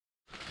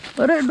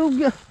अरे डूब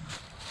गया.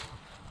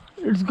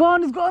 It's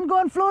gone,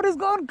 gone. Floor is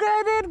gone.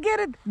 Get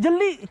it.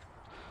 Jaldi.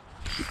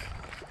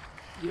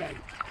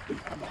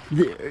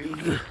 There you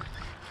go.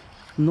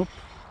 Nope.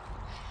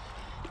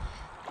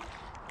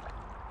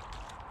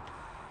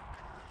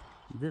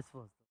 This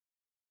was.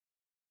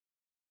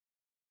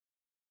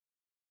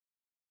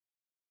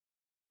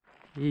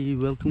 Hey,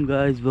 welcome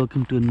guys.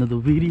 Welcome to another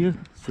video.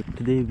 So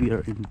today we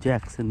are in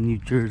Jackson, New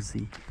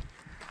Jersey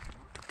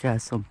to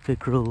catch some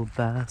pickerel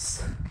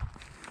bass.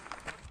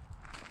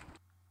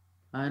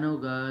 I know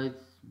guys,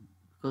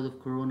 because of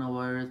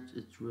coronavirus,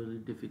 it's really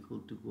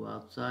difficult to go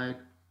outside.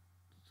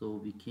 So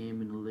we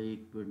came in a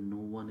lake where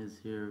no one is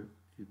here.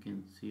 If you can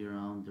see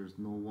around, there's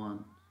no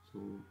one. So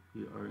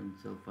we are in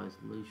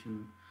self-isolation.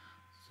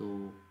 So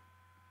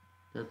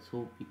let's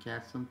hope we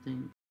catch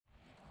something.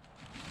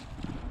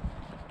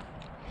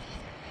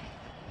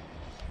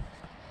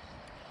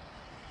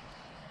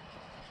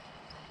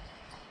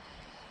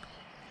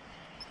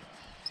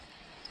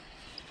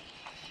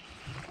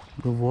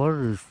 The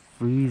water is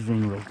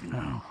freezing right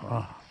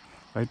now.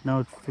 Right now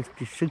it's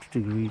 56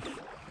 degrees.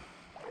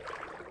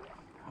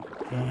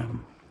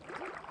 Damn.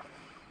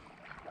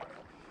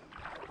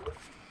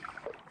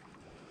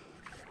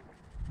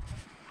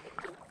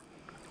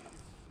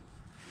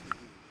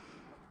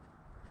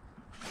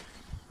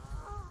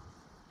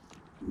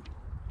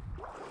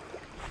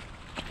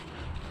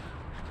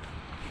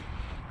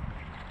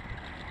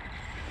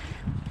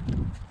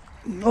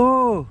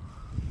 Oh!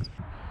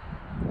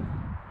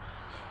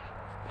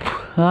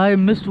 I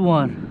missed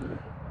one.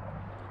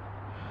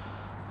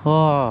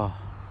 Oh.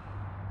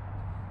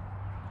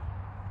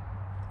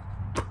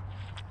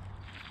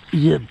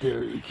 Yep,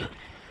 there you go.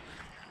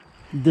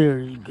 There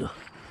you go.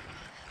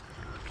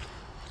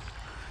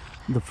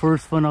 The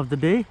first one of the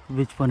day.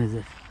 Which one is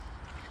it?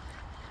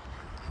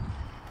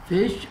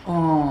 Fish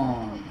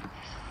on.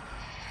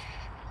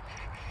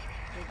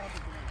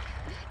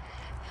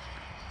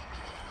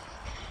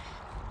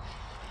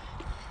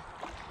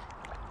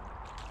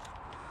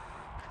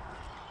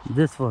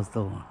 This was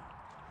the one.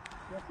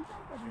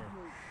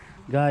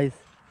 Guys,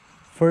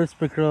 first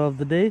pickerel of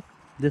the day.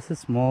 This is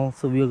small,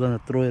 so we are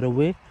gonna throw it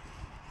away.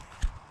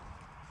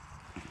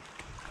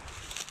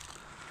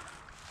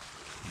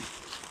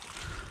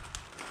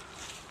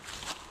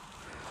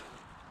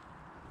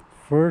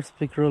 First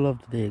pickerel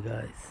of the day,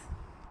 guys.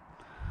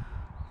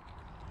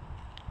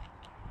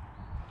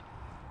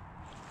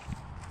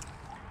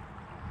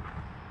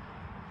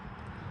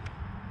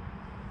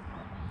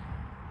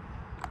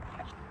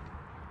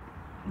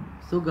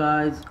 So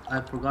guys, I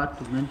forgot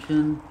to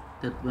mention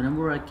that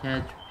whenever I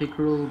catch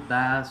pickerel,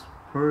 bass,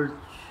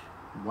 perch,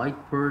 white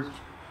perch,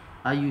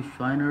 I use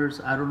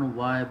shiners. I don't know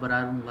why, but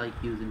I don't like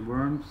using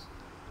worms.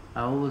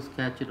 I always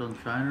catch it on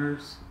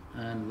shiners,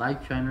 and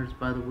live shiners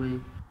by the way.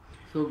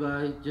 So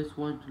guys, just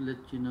want to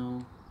let you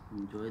know,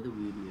 enjoy the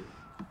video.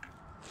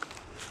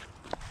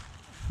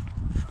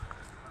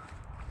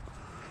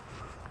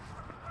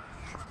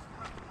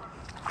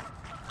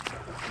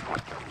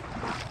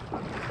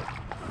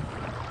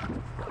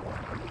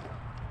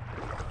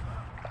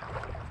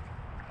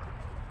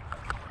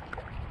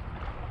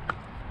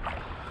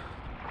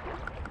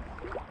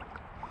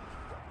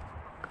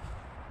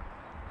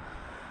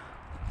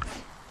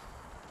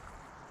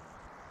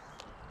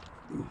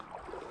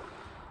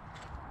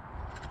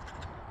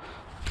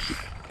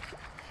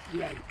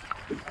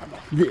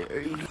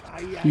 There you go.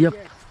 Yep.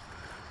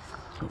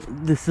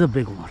 This is a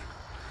big one.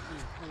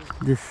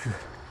 This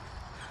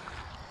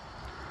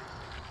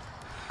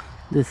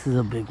is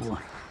a big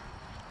one.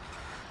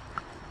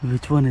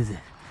 Which one is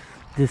it?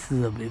 This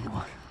is a big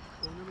one.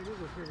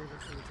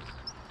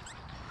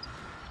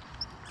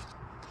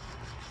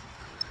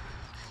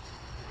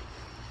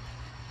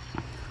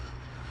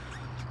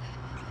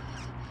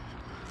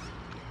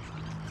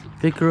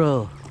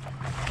 Pickerel.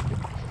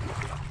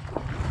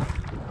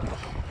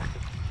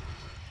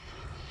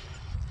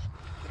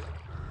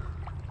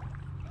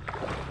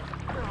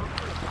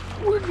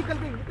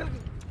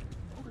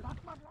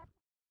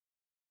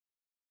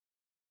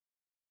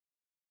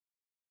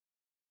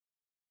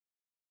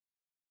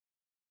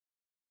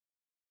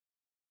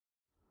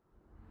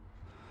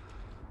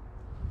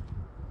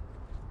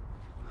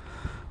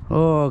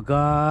 Oh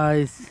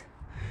guys,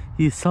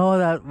 you saw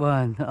that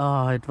one.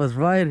 Oh, it was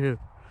right here.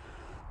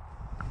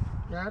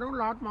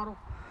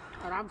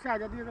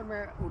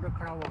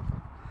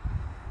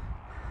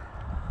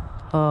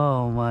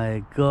 Oh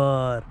my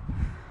god,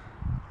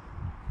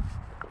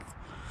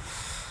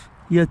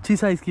 ये अच्छी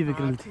size की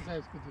pickerel थी.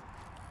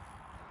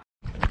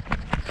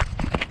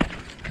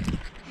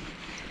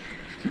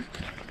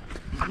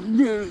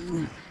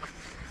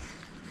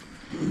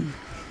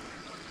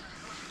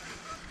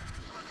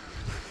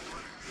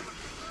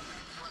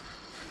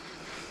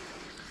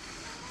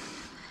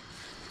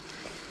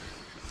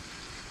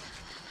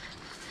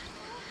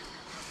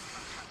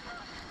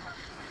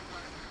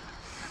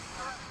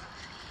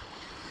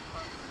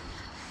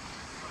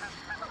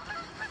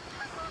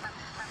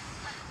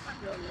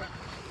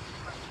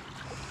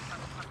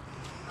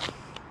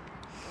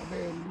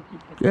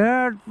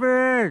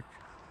 Catfish!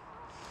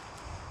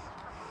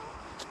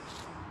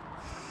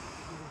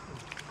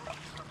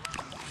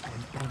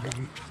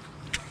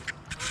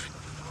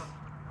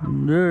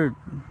 Good.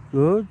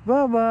 Good.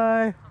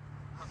 Bye-bye.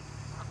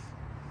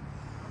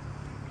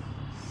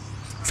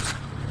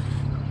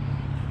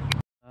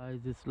 Guys,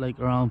 it's like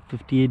around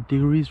 58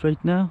 degrees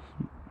right now.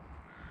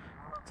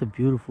 It's a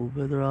beautiful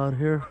weather out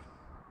here.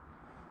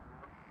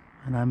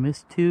 And I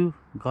missed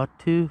got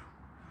two.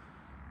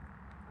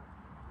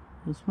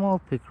 A small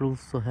pickerel,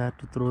 so I had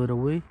to throw it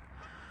away.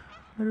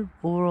 But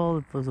overall,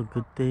 it was a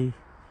good day.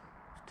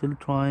 Still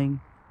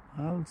trying.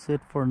 I'll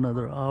sit for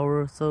another hour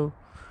or so.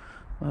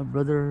 My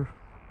brother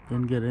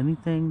didn't get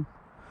anything.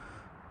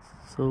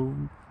 So,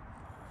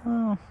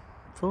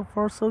 so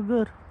far so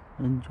good.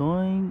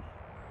 Enjoying.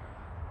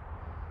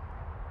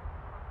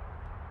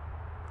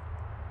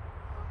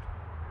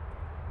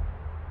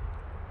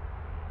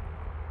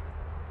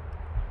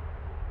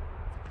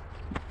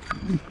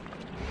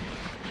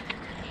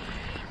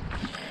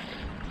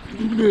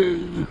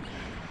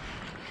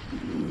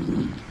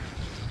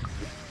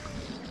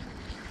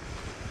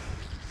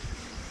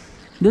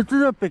 This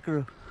is a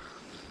pickerel.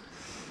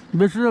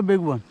 This is a big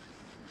one.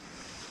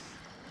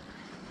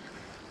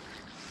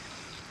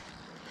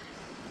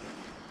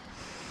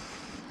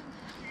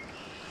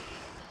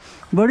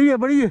 बड़ी है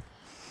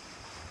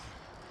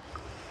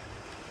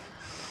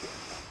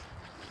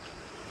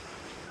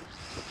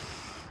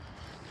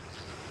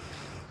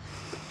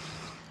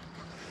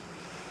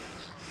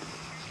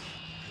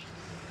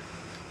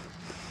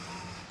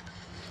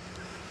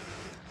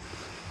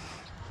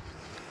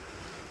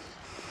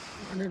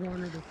आने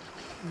दो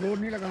जोर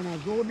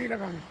नहीं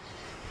लगाना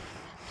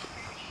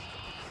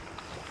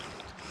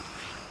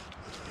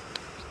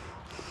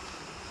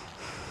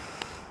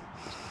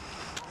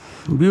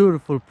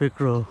Beautiful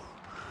pickerel.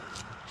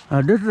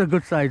 This is a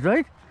good size,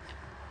 right?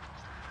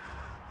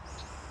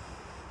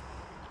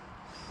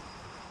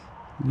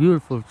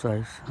 Beautiful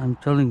size, I'm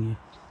telling you.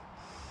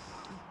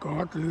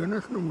 काट लिया ना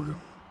इसने मुझे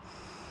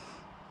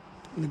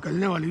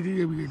निकलने वाली थी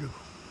ये भी देखो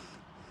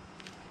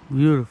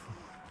Beautiful.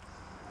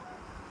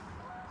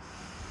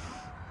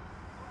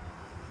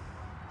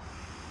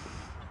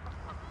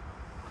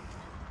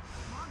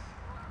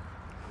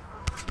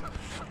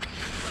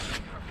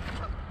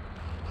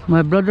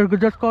 My brother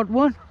just caught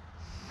one.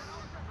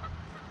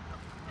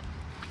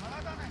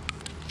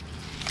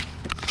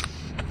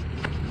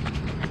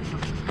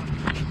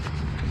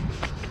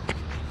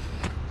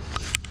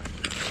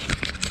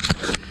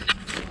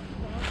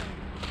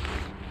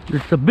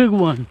 It's a big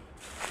one.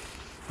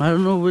 I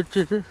don't know which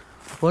it is.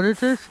 What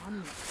it is?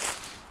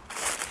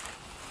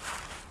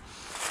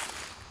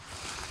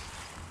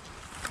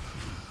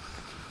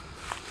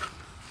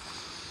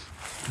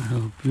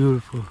 Oh,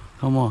 beautiful.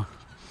 Come on.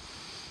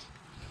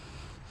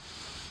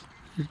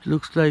 It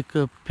looks like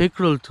a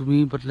pickerel to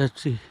me, but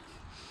let's see.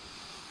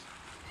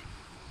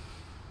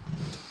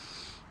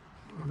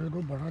 आने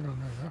दो बड़ा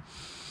जाना है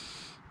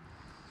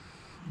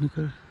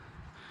निकल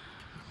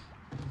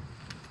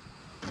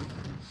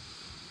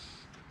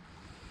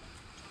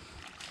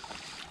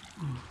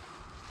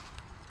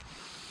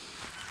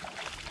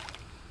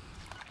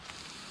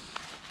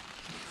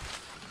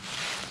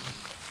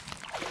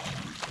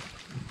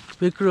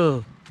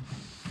pickerel.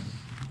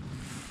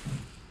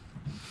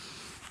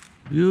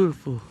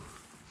 Beautiful.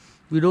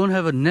 We don't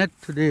have a net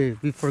today.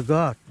 We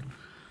forgot.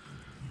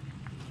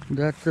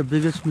 That's the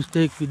biggest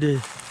mistake we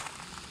did.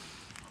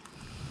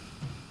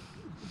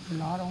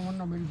 ला रहा हूँ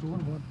ना मेरी डोर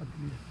बहुत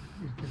पतली है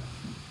इसके अलावा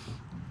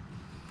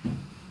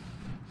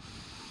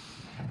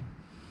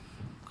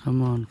Come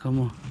on, come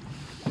on.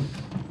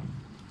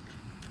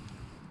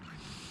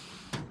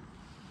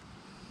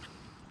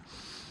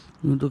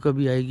 यूं तो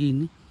कभी आएगी ही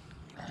नहीं.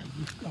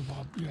 इसका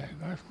बाप भी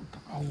आएगा इसको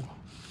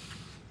थकाऊंगा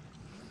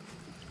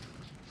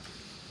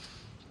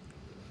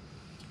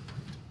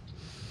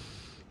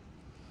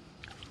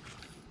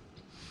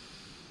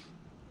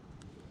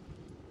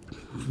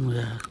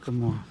Yeah,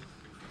 come on.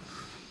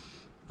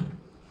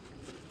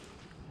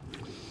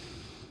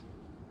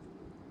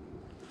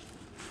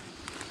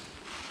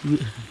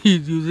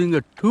 He's using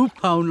a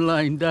 2-pound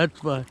line,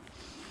 that's why.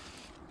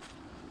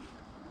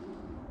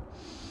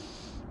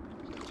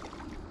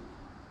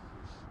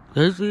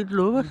 Let's eat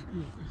lower.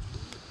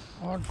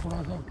 और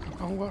थोड़ा सा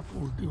थकाऊंगा तो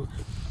उल्टी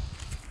होगी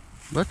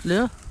बस ले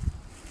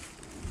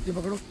ये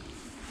पकड़ो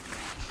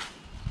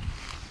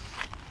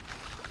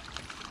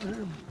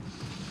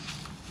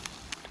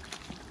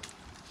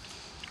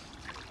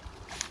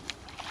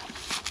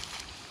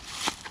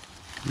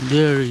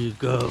There you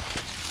go.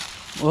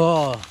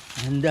 Oh,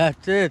 and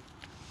that's it.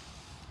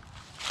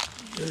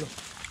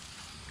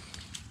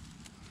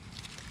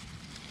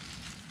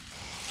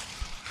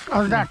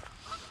 How's that?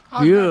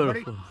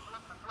 Beautiful.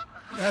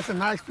 That's a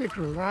nice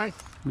picture, right?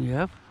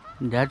 Yep,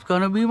 that's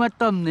gonna be my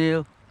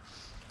thumbnail.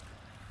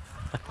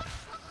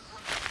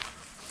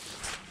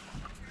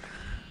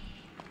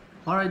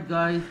 Alright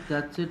guys,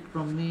 that's it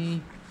from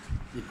me.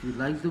 If you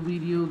like the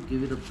video,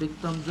 give it a big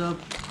thumbs up.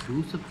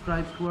 Do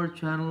subscribe to our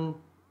channel.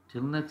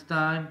 Till next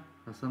time,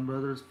 Hassan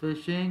Brothers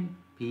Fishing.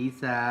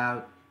 Peace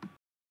out.